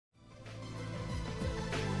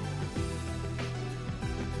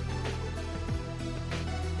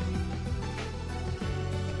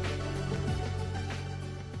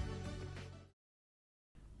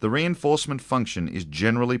The reinforcement function is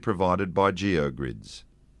generally provided by geogrids.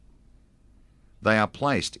 They are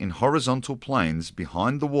placed in horizontal planes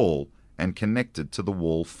behind the wall and connected to the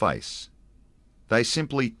wall face. They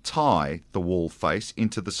simply tie the wall face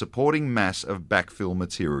into the supporting mass of backfill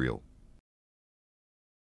material.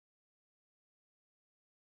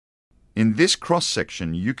 In this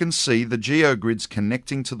cross-section, you can see the geogrids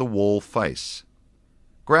connecting to the wall face.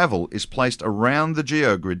 Gravel is placed around the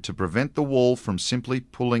geogrid to prevent the wall from simply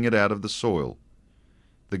pulling it out of the soil.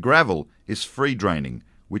 The gravel is free draining,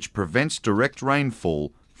 which prevents direct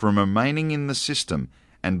rainfall from remaining in the system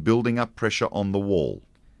and building up pressure on the wall.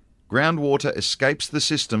 Groundwater escapes the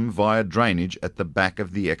system via drainage at the back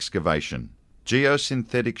of the excavation.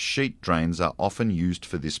 Geosynthetic sheet drains are often used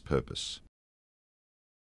for this purpose.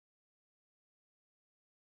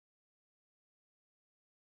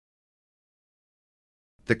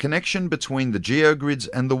 The connection between the geogrids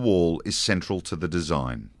and the wall is central to the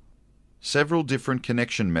design. Several different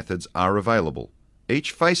connection methods are available.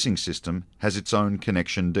 Each facing system has its own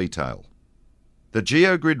connection detail. The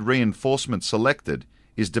geogrid reinforcement selected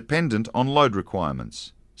is dependent on load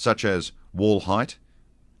requirements, such as wall height,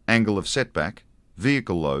 angle of setback,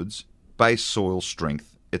 vehicle loads, base soil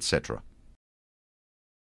strength, etc.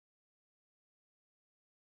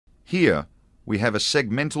 Here we have a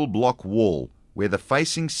segmental block wall where the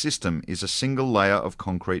facing system is a single layer of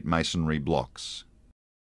concrete masonry blocks.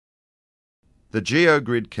 The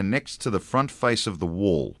geogrid connects to the front face of the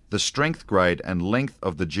wall. The strength grade and length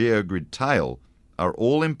of the geogrid tail are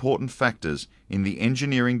all important factors in the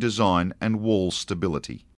engineering design and wall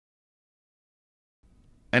stability.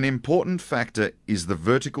 An important factor is the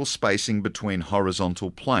vertical spacing between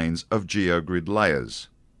horizontal planes of geogrid layers.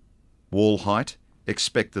 Wall height,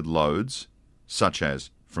 expected loads, such as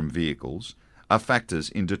from vehicles, are factors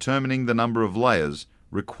in determining the number of layers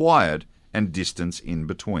required and distance in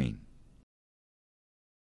between.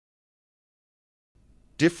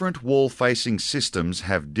 Different wall-facing systems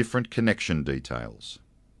have different connection details.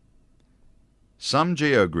 Some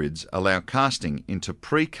geogrids allow casting into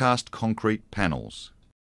precast concrete panels.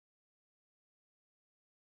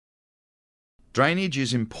 Drainage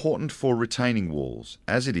is important for retaining walls,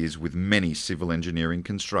 as it is with many civil engineering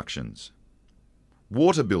constructions.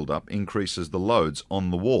 Water buildup increases the loads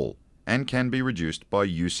on the wall and can be reduced by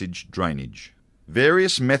usage drainage.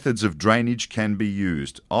 Various methods of drainage can be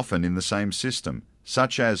used, often in the same system,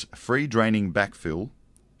 such as free draining backfill,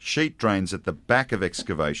 sheet drains at the back of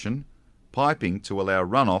excavation, piping to allow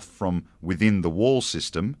runoff from within the wall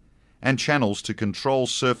system, and channels to control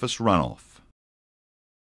surface runoff.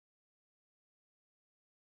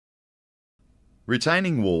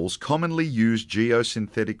 Retaining walls commonly use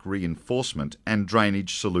geosynthetic reinforcement and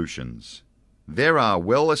drainage solutions. There are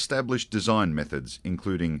well-established design methods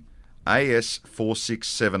including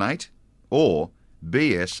AS4678 or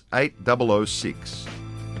BS8006.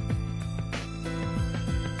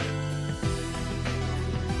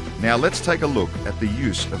 Now let's take a look at the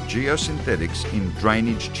use of geosynthetics in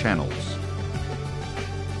drainage channels.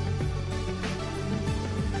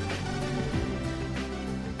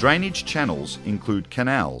 Drainage channels include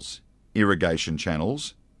canals, irrigation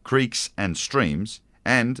channels, creeks and streams,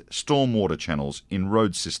 and stormwater channels in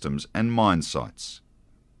road systems and mine sites.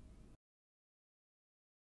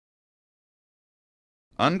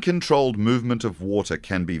 Uncontrolled movement of water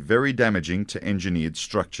can be very damaging to engineered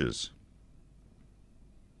structures.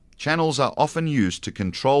 Channels are often used to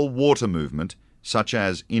control water movement, such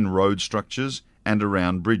as in road structures and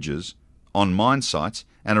around bridges, on mine sites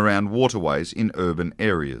and around waterways in urban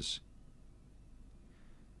areas.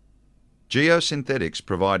 Geosynthetics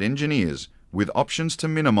provide engineers with options to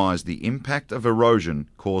minimize the impact of erosion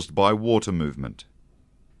caused by water movement.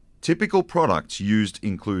 Typical products used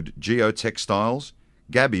include geotextiles,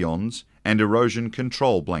 gabions, and erosion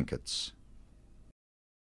control blankets.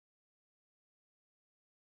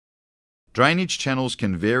 Drainage channels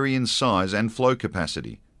can vary in size and flow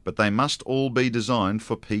capacity, but they must all be designed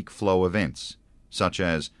for peak flow events, such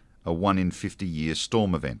as a 1 in 50-year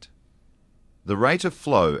storm event. The rate of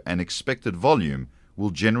flow and expected volume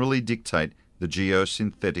will generally dictate the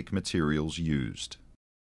geosynthetic materials used.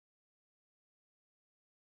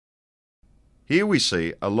 Here we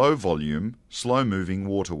see a low-volume, slow-moving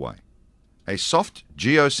waterway. A soft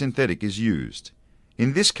geosynthetic is used.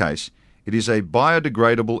 In this case, it is a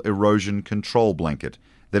biodegradable erosion control blanket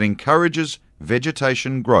that encourages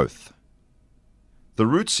vegetation growth. The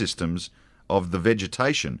root systems of the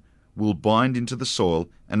vegetation will bind into the soil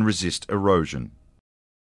and resist erosion.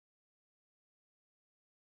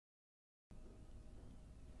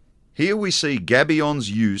 Here we see gabions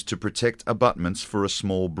used to protect abutments for a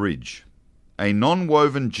small bridge. A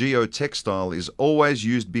non-woven geotextile is always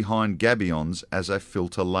used behind gabions as a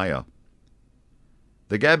filter layer.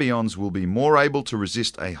 The gabions will be more able to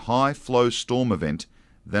resist a high flow storm event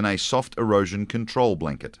than a soft erosion control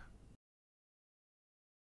blanket.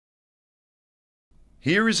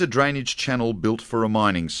 Here is a drainage channel built for a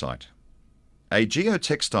mining site. A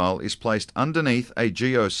geotextile is placed underneath a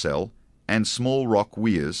geocell, and small rock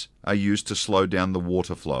weirs are used to slow down the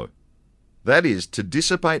water flow. That is, to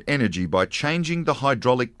dissipate energy by changing the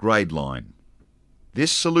hydraulic grade line.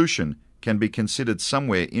 This solution can be considered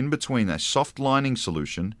somewhere in between a soft lining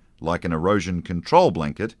solution, like an erosion control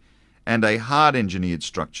blanket, and a hard engineered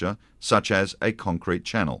structure, such as a concrete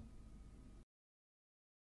channel.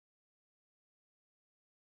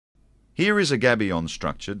 Here is a gabion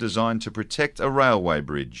structure designed to protect a railway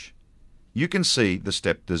bridge. You can see the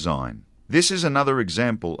step design. This is another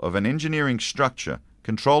example of an engineering structure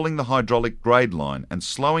controlling the hydraulic grade line and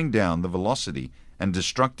slowing down the velocity and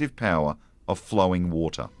destructive power of flowing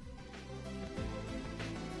water.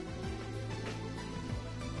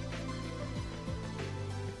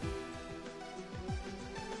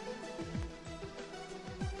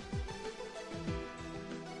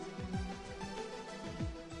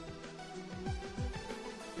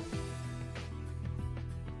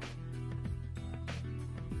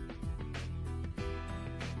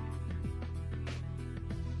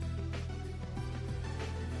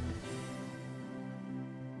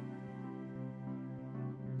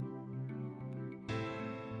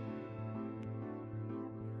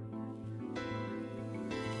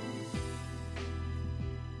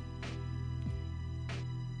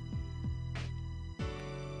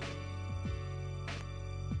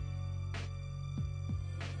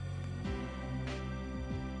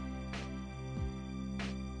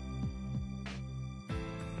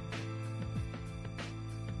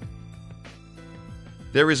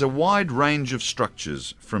 There is a wide range of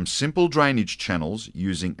structures, from simple drainage channels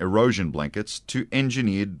using erosion blankets to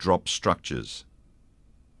engineered drop structures.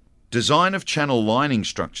 Design of channel lining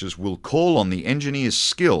structures will call on the engineer's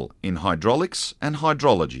skill in hydraulics and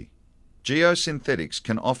hydrology. Geosynthetics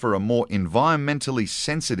can offer a more environmentally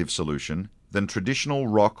sensitive solution than traditional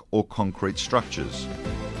rock or concrete structures.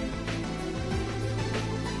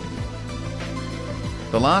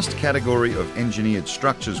 The last category of engineered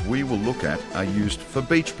structures we will look at are used for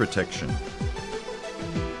beach protection.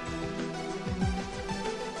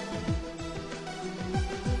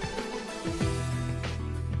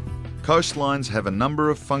 Coastlines have a number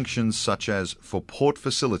of functions, such as for port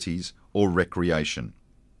facilities or recreation.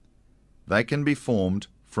 They can be formed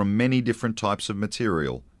from many different types of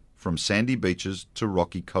material, from sandy beaches to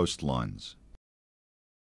rocky coastlines.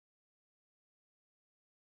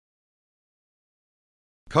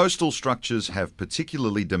 Coastal structures have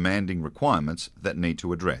particularly demanding requirements that need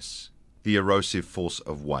to address the erosive force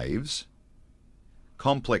of waves,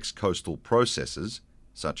 complex coastal processes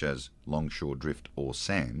such as longshore drift or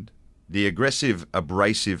sand, the aggressive,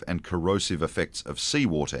 abrasive and corrosive effects of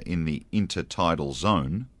seawater in the intertidal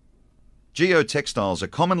zone. Geotextiles are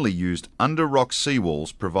commonly used under rock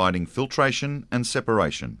seawalls, providing filtration and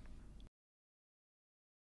separation.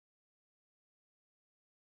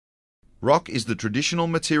 Rock is the traditional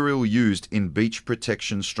material used in beach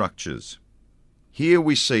protection structures. Here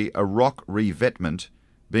we see a rock revetment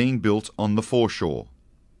being built on the foreshore.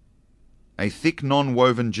 A thick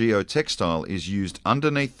non-woven geotextile is used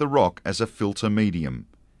underneath the rock as a filter medium.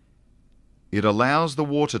 It allows the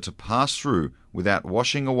water to pass through without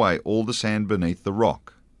washing away all the sand beneath the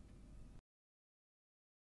rock.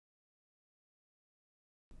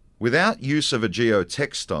 Without use of a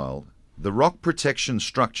geotextile, the rock protection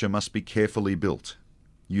structure must be carefully built,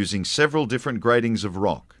 using several different gradings of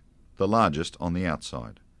rock, the largest on the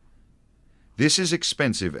outside. This is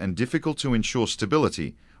expensive and difficult to ensure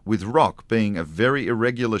stability, with rock being a very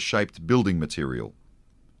irregular shaped building material.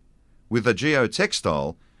 With a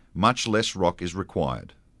geotextile, much less rock is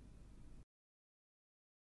required.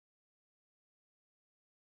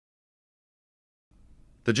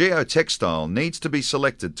 The geotextile needs to be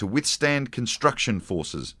selected to withstand construction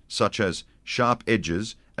forces, such as sharp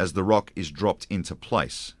edges as the rock is dropped into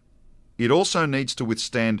place. It also needs to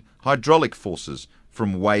withstand hydraulic forces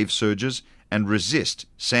from wave surges and resist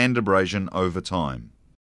sand abrasion over time.